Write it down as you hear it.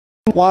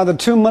While the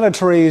two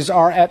militaries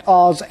are at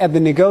odds at the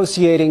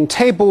negotiating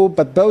table,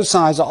 but both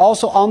sides are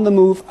also on the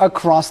move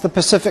across the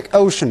Pacific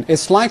Ocean.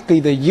 It's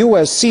likely the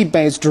U.S.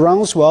 sea-based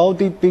drones will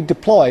be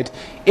deployed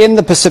in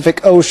the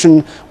Pacific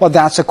Ocean. Well,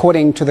 that's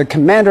according to the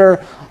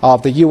commander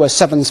of the U.S.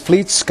 7th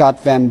Fleet,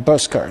 Scott Van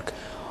Buskirk.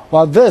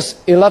 While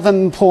this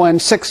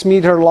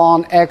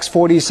 11.6-meter-long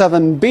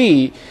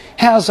X-47B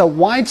has a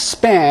wide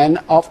span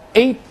of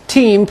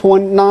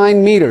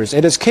 18.9 meters,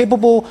 it is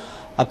capable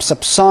of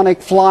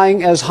subsonic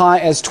flying as high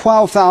as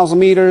 12,000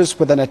 meters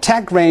with an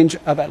attack range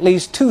of at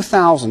least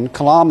 2,000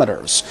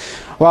 kilometers.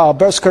 While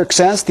Buskirk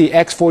says the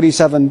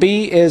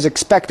X-47B is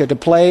expected to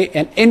play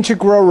an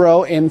integral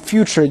role in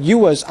future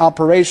U.S.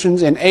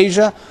 operations in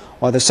Asia,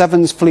 while the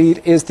 7th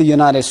Fleet is the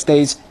United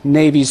States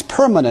Navy's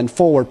permanent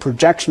forward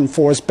projection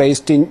force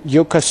based in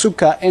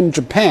Yokosuka in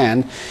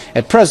Japan.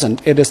 At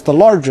present, it is the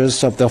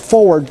largest of the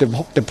forward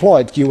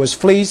deployed U.S.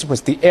 fleets,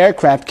 with the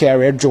aircraft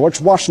carrier George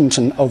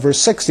Washington over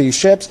 60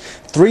 ships,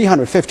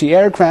 350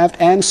 aircraft,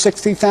 and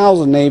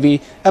 60,000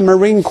 Navy and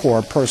Marine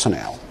Corps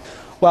personnel.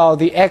 Well,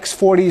 the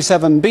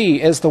X-47B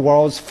is the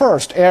world's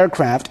first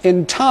aircraft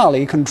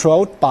entirely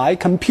controlled by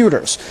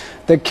computers.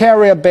 The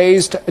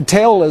carrier-based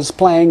tailless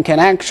plane can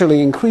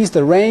actually increase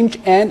the range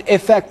and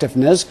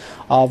effectiveness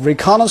of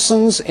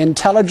reconnaissance,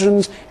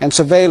 intelligence, and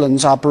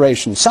surveillance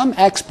operations. Some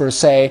experts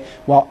say,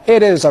 well,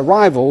 it is a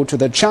rival to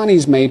the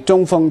Chinese-made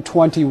Dongfeng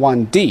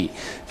 21D,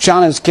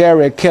 China's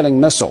carrier-killing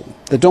missile.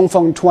 The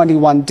Dongfeng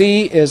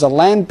 21D is a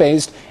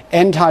land-based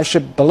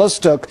anti-ship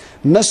ballistic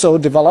missile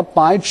developed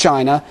by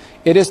China.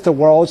 It is the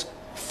world's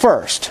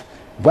first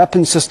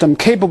weapon system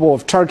capable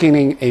of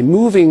targeting a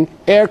moving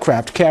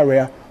aircraft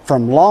carrier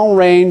from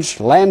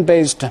long-range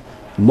land-based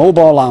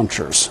mobile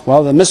launchers.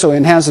 Well, the missile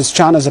enhances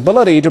China's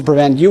ability to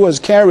prevent U.S.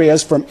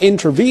 carriers from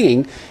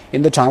intervening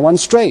in the Taiwan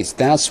Straits.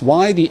 That's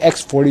why the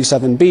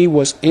X-47B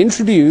was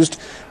introduced,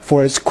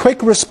 for its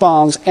quick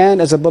response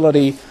and its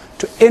ability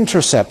to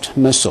intercept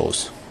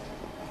missiles.